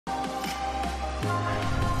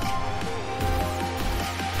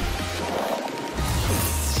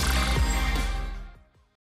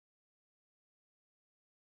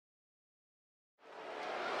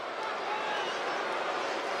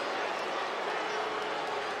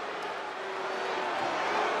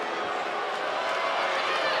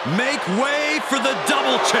Make way for the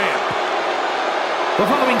double champ. The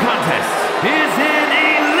following contest is an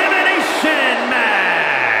elimination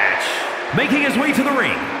match. Making his way to the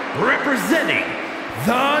ring, representing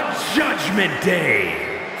the Judgment Day,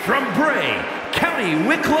 from Bray, County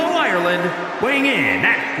Wicklow, Ireland, weighing in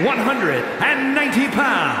at 190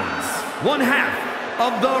 pounds, one half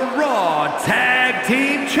of the Raw Tag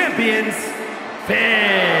Team Champions,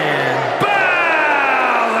 Finn Balor!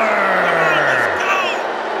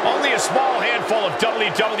 Only a small handful of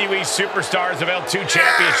WWE superstars have held two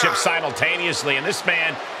championships simultaneously, and this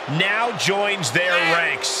man now joins their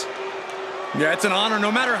ranks. Yeah, it's an honor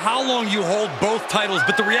no matter how long you hold both titles,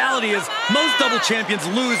 but the reality is most double champions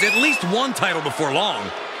lose at least one title before long.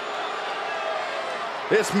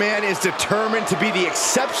 This man is determined to be the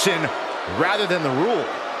exception rather than the rule.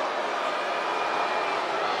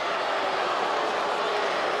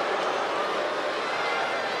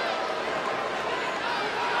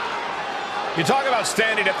 You talk about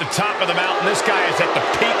standing at the top of the mountain, this guy is at the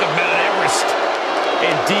peak of Mount Everest.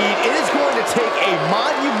 Indeed, it is going to take a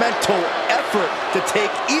monumental effort to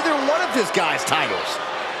take either one of this guy's titles.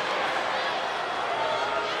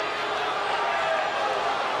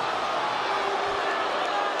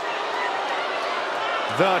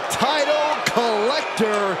 The title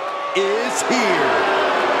collector is here.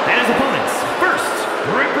 And his opponents, first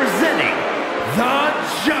representing the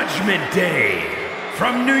Judgment Day,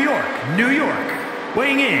 from New York, New York,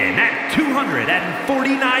 weighing in at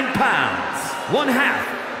 249 pounds, one half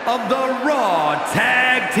of the Raw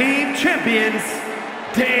Tag Team Champions,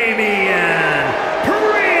 Damian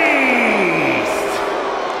Priest!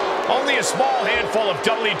 Only a small handful of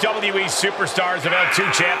WWE superstars have held two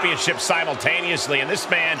championships simultaneously, and this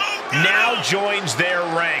man now joins their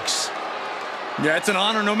ranks. Yeah, it's an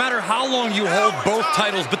honor no matter how long you hold both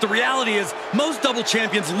titles, but the reality is most double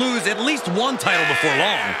champions lose at least one title before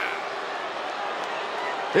long.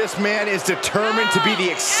 This man is determined to be the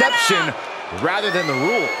exception rather than the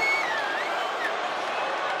rule.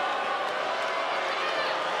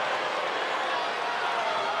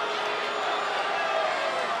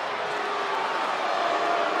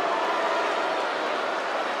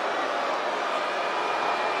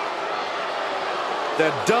 The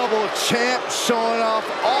double champ showing off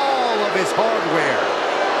all of his hardware.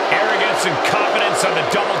 Arrogance and confidence on the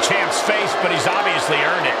double champ's face, but he's obviously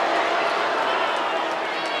earned it.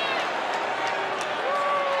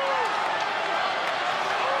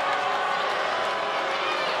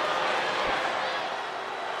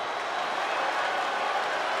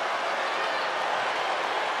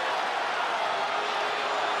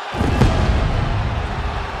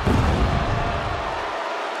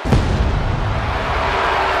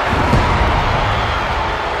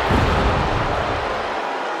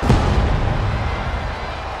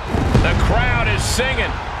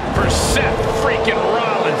 Singing for Seth freaking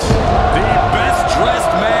Rollins. The best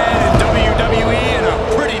dressed man in WWE and a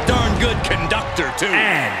pretty darn good conductor, too.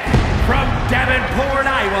 And from Davenport,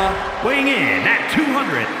 Iowa, weighing in at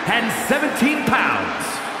 217 pounds,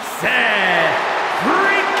 Seth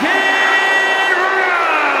freaking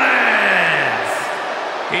Rollins!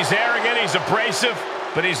 He's arrogant, he's abrasive,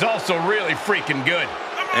 but he's also really freaking good.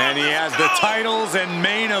 And he has the titles and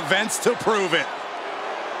main events to prove it.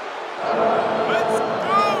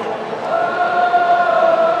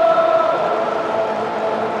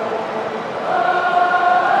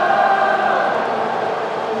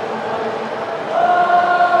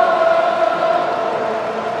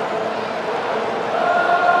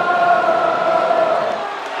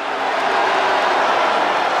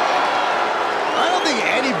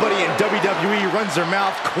 WWE runs their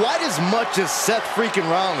mouth quite as much as Seth freaking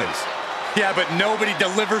Rollins. Yeah, but nobody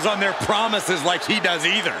delivers on their promises like he does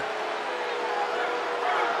either.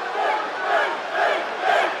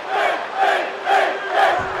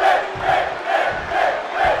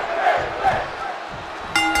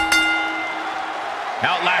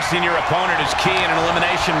 Outlasting your opponent is key in an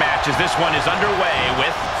elimination match, as this one is underway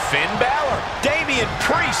with Finn Balor, Damian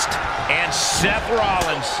Priest, and Seth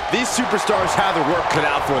Rollins. These superstars have their work cut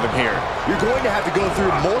out for them here. You're going to have to go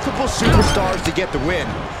through multiple superstars to get the win,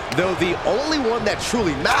 though the only one that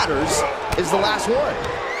truly matters is the last one.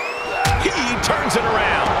 He turns it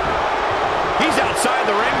around. He's outside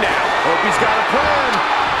the ring now. Hope he's got a plan.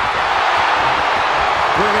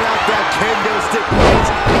 Bringing out that kendo stick means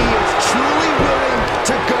he is truly willing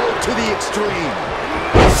to go to the extreme.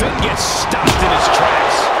 Finn gets stopped in his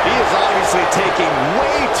tracks. He is obviously taking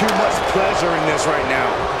way too much pleasure in this right now.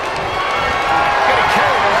 Getting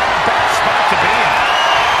carried around, bad spot to be in.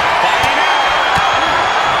 Fighting out.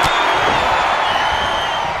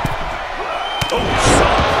 Oh,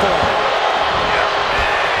 soft form.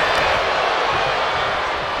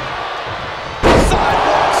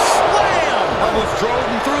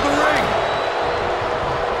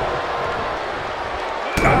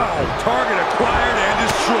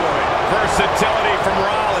 versatility from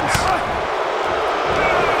Rollins.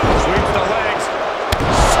 Sweeps the legs.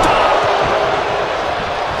 Stop!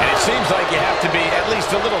 And it seems like you have to be at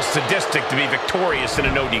least a little sadistic to be victorious in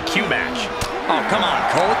a no DQ match. Oh, come on,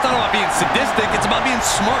 Cole. It's not about being sadistic. It's about being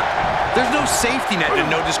smart. There's no safety net in a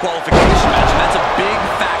no disqualification match, and that's a big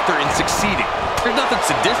factor in succeeding. There's nothing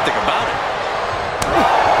sadistic about it.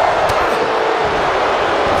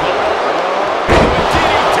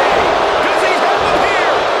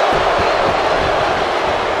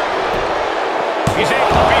 He's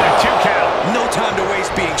able to beat a 2 count. No time to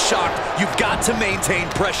waste being shocked. You've got to maintain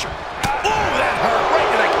pressure. Oh, that hurt right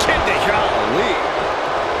to the kidney. Golly.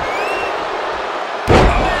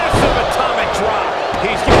 Massive atomic drop.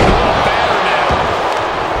 He's getting a little better now.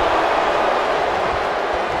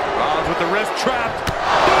 Rollins with the wrist trapped.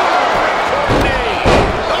 Knee.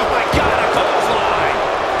 Oh, my God, a clothesline.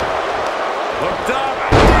 Looked up.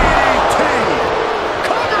 DDT.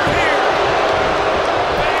 Cover here.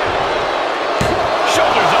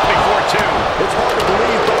 Shoulders up before 2. It's hard to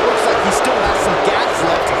believe, but it looks like he still has some gas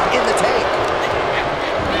left in the tank.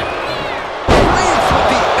 Reigns with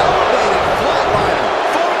the elevated flatliner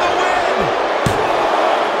for the win.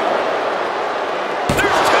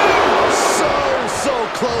 There's 2. So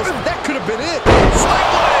close. That could have been it. Sling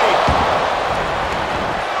blade.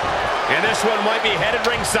 And this one might be headed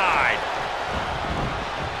ringside.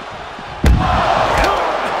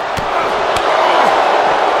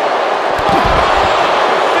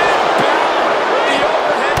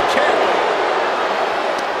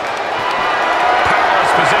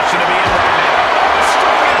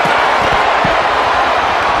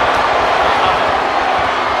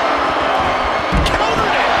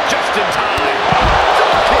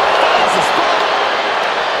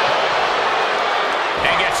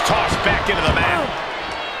 Into the mat.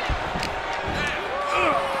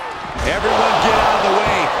 Everyone get out of the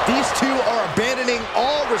way. These two are abandoning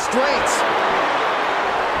all restraints.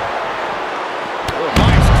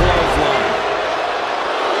 Nice clothesline.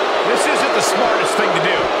 This isn't the smartest thing to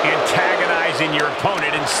do, antagonizing your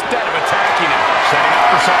opponent instead of attacking him. Setting up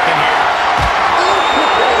for something here.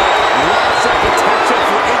 Lots of potential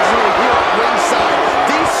for injury here at ringside.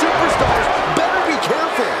 These superstars better be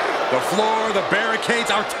careful. The floor, the barricades,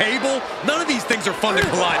 our table, none of these things are fun to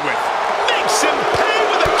collide with. Makes him pay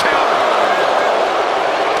with a counter.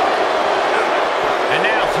 And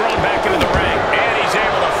now thrown back into the ring. And he's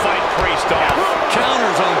able to fight Priest off.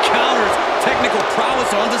 Counters on counters, technical prowess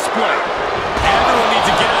on display. Everyone needs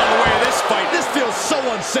to get out of the way of this fight. This feels so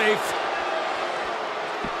unsafe.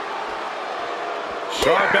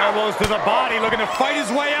 Sharp elbows to the body, looking to fight his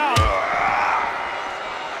way out.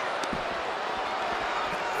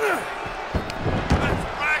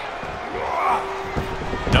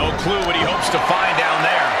 No clue what he hopes to find down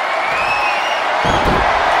there.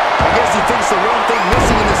 I guess he thinks the one thing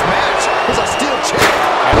missing in this match is a steel chair.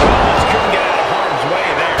 And Rollins couldn't get out of harm's way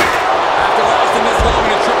there. After lasting this long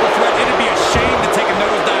in a triple threat, it'd be a shame to take a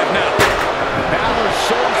nosedive now. Balor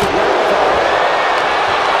shows the wherewithal.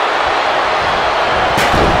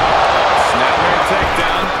 Snapmare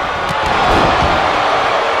takedown.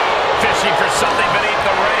 Fishing for something beneath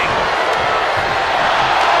the ring.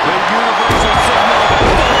 The universal signal of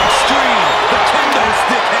the extreme. The kendo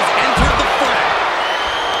stick has entered the fray.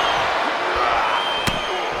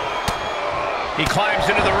 He climbs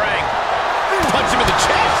into the ring. Punch him in the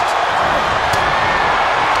chest.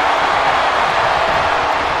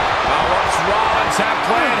 Now what's Rollins have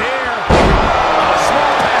planned here? A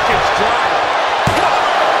small package drop.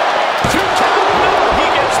 2 count. No, he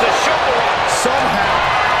gets the shoulder up. Somehow.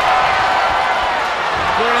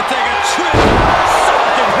 We're going to take a trip.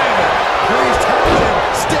 Sock in heaven. Priest has him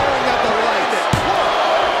staring at the lights.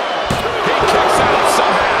 He kicks out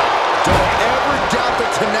somehow. Don't ever doubt the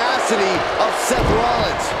tenacity of Seth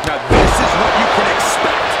Rollins. Now this is what you can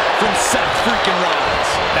expect from Seth freaking Rollins.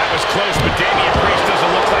 That was close, but Damian Priest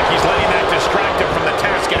doesn't look like he's letting that distract him from the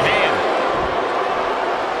task at hand.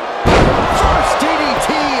 First DDT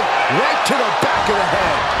right to the back of the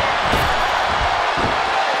head.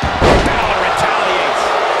 Balor retaliates.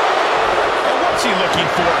 And what's he looking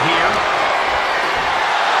for here?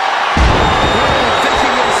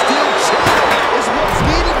 Thinking a steel chair is what's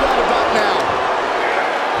needed right about now.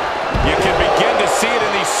 You can begin to see it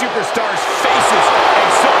in these superstars' faces.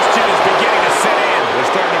 Exhaustion is beginning to set in. They're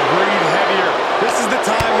starting to breathe heavier. This is the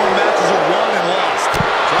time when matches are won and lost.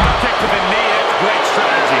 Drop kick to the knee. That's great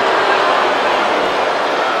strategy.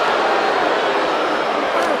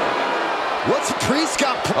 What's Priest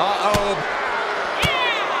got? Uh-oh.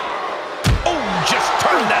 Oh, just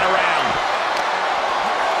turned that around.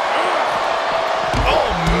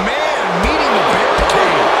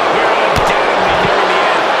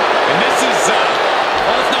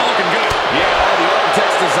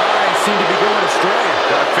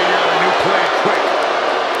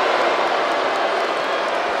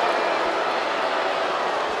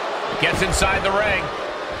 Gets inside the ring.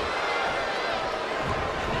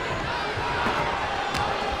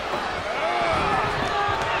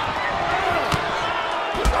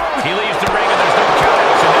 He leaves the ring and there's no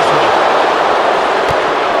countouts in this one.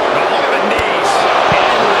 Oh, look at the knees.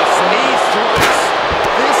 Endless knee strikes.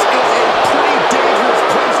 This is a pretty dangerous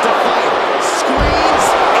place to fight. Screens,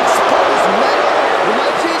 exposed metal,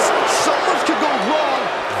 ledges. So much could go wrong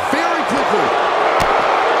very quickly.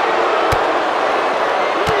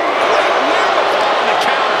 Great wherewithal on the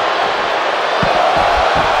counter.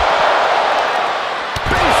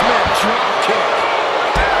 Basement drop kick.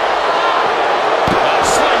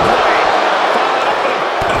 Sling blade. Followed up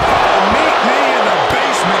with Meet me in the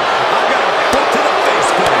basement. I've got a foot to the face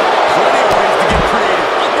for it. Plenty of ways to get creative.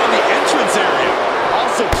 Up on the entrance area.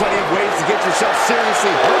 Also plenty of ways to get yourself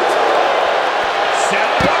seriously hurt.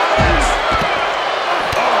 Seth Rollins.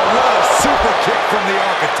 Oh, what a super kick from the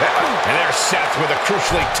architect. And there's Seth with a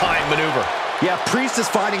crucially timed maneuver. Yeah, Priest is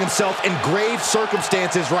finding himself in grave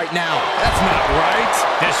circumstances right now. That's not right.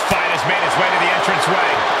 This fight has made its way to the entranceway.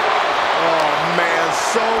 Oh, man,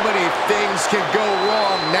 so many things can go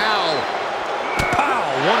wrong now. Pow,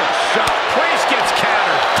 what a shot. Priest gets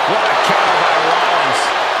countered. What a counter by Rollins.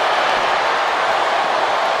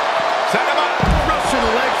 Set him up. Russian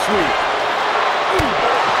leg sweep.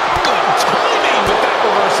 Good timing with that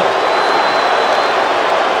reversal.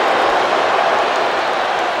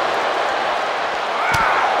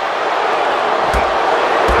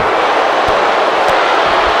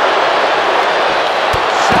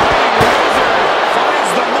 Shining razor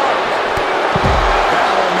finds the mark.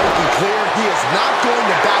 Balor making clear he is not going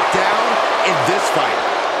to back down in this fight.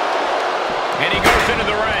 And he goes into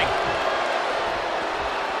the ring.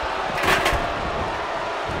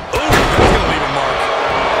 Ooh, that's gonna leave a mark.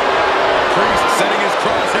 Priest setting his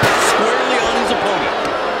crosshair squarely on his opponent.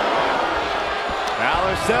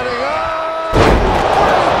 Balor setting up.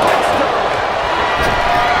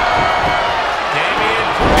 Damian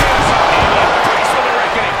Priest with a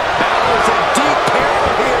reckoning. Balor's in deep peril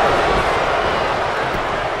here.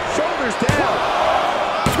 Shoulders down.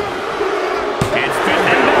 And Finn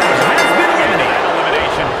Balor has been eliminated.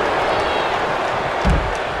 Elimination.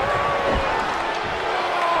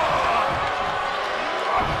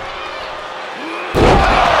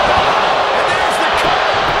 And there's the cover.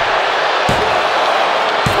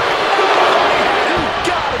 You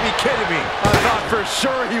gotta be kidding me. I thought for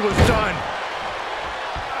sure he was done.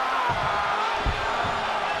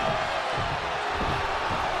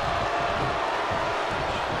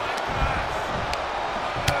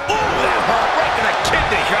 That hurt right to the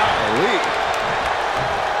kidney. Golly.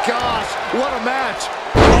 Gosh, what a match.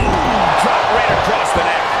 Drop right across the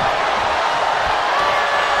neck.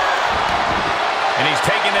 And he's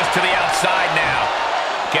taking this to the outside now.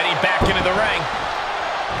 Getting back into the ring.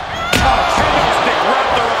 Oh, kendo stick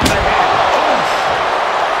wrapped around the head. Oof.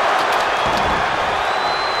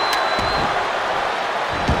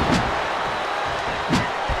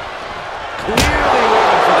 Clearly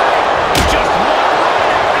waiting for that. Just one right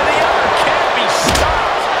after the other. Can't be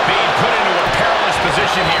stopped. Being put into a perilous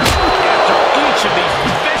position here after each of these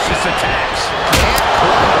vicious attacks. Can't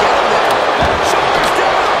quite get him there. Shoulders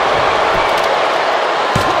down.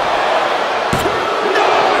 No,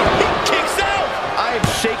 he kicks out. I am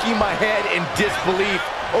shaking my head in disbelief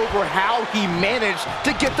over how he managed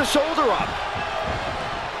to get the shoulder up.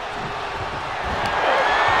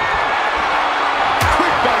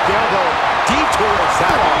 Quick back elbow detours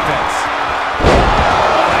that offense.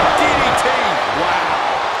 What a DDT. Wow.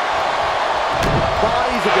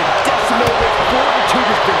 Bodies have been decimated, fortitude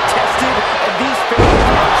has been tested, and these fans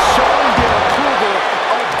are showing their approval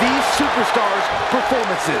of these superstars'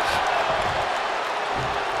 performances.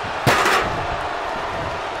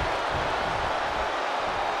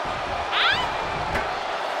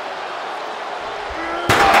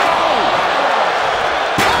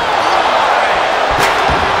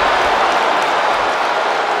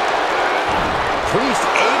 Priest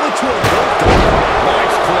able to avoid them.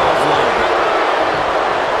 Nice clothesline.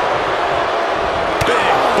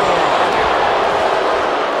 Big forearm.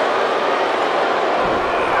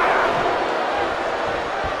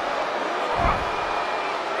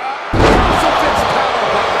 Crucifix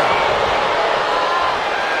powerbomb.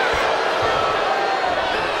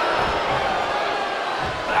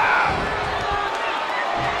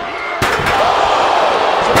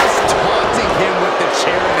 Just taunting him with the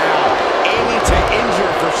chair now, aiming to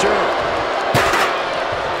injure for sure.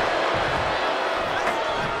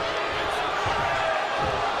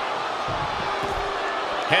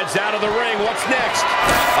 Heads out of the ring. What's next?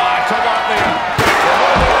 Took off the...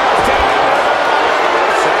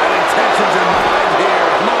 Sad intentions in mind here.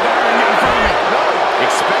 No, there are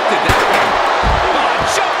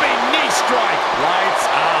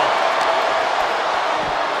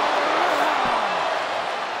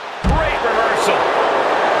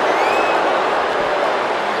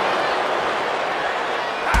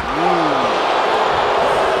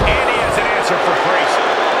answer for Priest.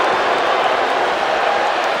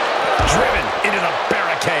 Driven into the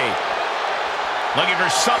barricade. Looking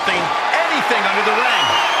for something, anything under the ring.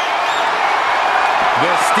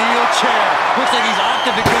 The steel chair. Looks like he's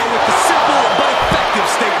opted to go with the simple but effective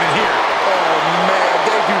statement here. Oh, man,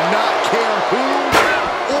 they do not care who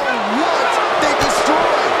or what they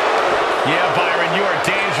destroy. Yeah, Byron, you are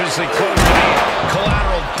dangerously close to being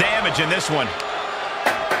collateral damage in this one.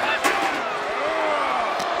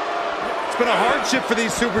 It's been a hardship for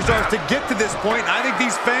these superstars to get to this point, and I think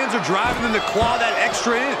these fans are driving them to claw that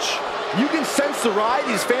extra inch. You can sense the ride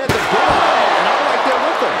these fans have been on, and I'm right there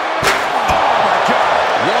with them. Oh, my God.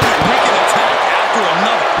 One wicked attack after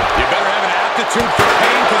another. You better have an aptitude for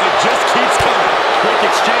pain because it just keeps coming. Quick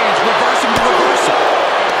exchange, reversing to reversal.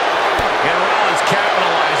 And Rollins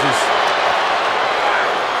capitalizes.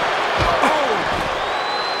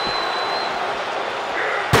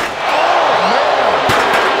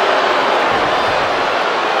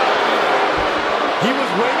 He was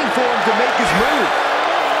waiting for him to make his move.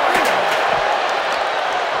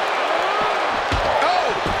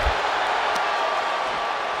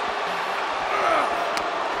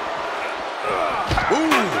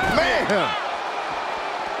 Ooh, man.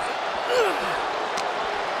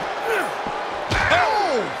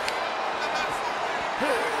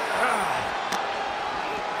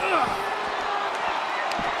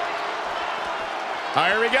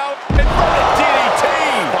 Here we go. In front of DDT.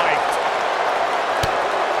 Spiked.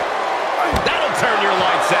 That'll turn your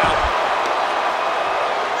lights out.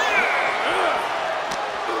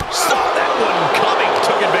 Saw that one coming.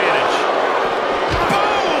 Took advantage.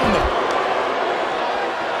 Boom!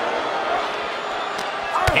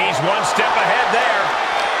 He's one step ahead there.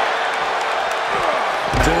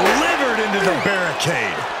 Delivered into the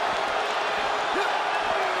barricade.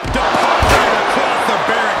 Deposited across the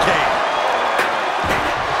barricade.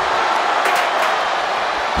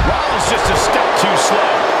 Rollins just a step too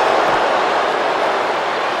slow.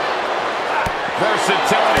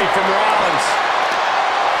 Versatility from Rollins.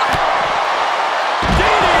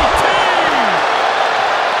 DDT!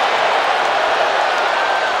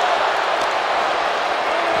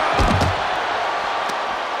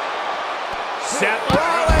 Seth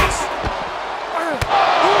Rollins.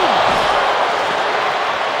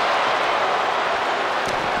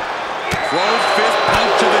 Closed fist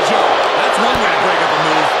punch to the jaw. That's one way to break up a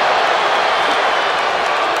move.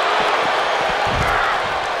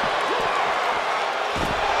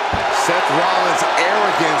 Seth Rollins'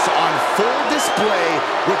 arrogance on full display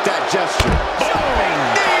with that gesture.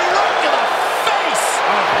 Knee right to the face.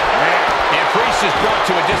 Oh, man. And Priest is brought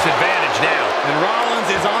to a disadvantage now. And Rollins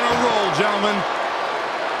is on a roll, gentlemen.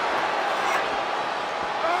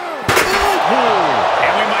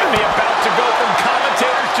 And we might be about to go from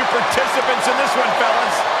commentators to participants in this one,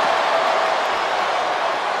 fellas.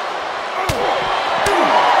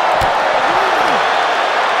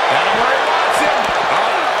 Got him where he wants him.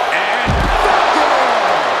 And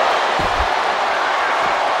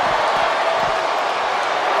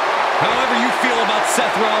However you feel about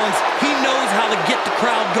Seth Rollins, he knows how to get the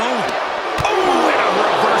crowd going. oh, and a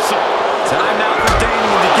reversal. Time now for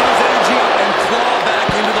Damian to get his energy up and claw back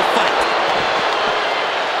into the fight.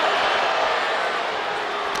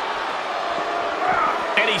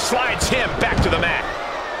 And he slides him back to the mat.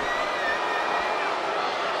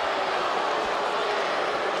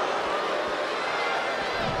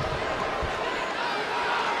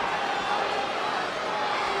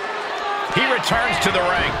 He returns to the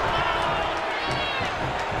ring.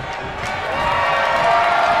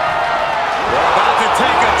 About to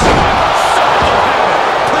take a chance.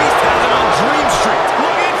 Priest has it on Dream Street.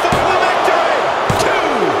 Looking for the victory. 2.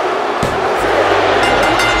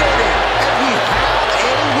 Eliminated, and we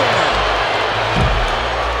have a winner.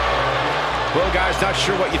 Well, guys, not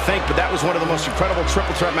sure what you think, but that was one of the most incredible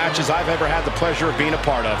triple threat matches I've ever had the pleasure of being a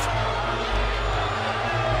part of.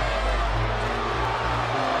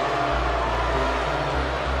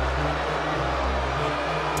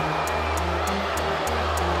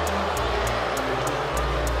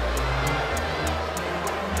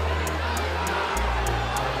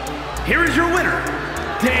 Here is your winner,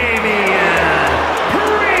 Damian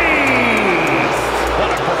Priest. What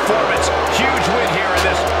a performance. Huge win here in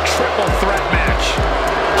this triple threat.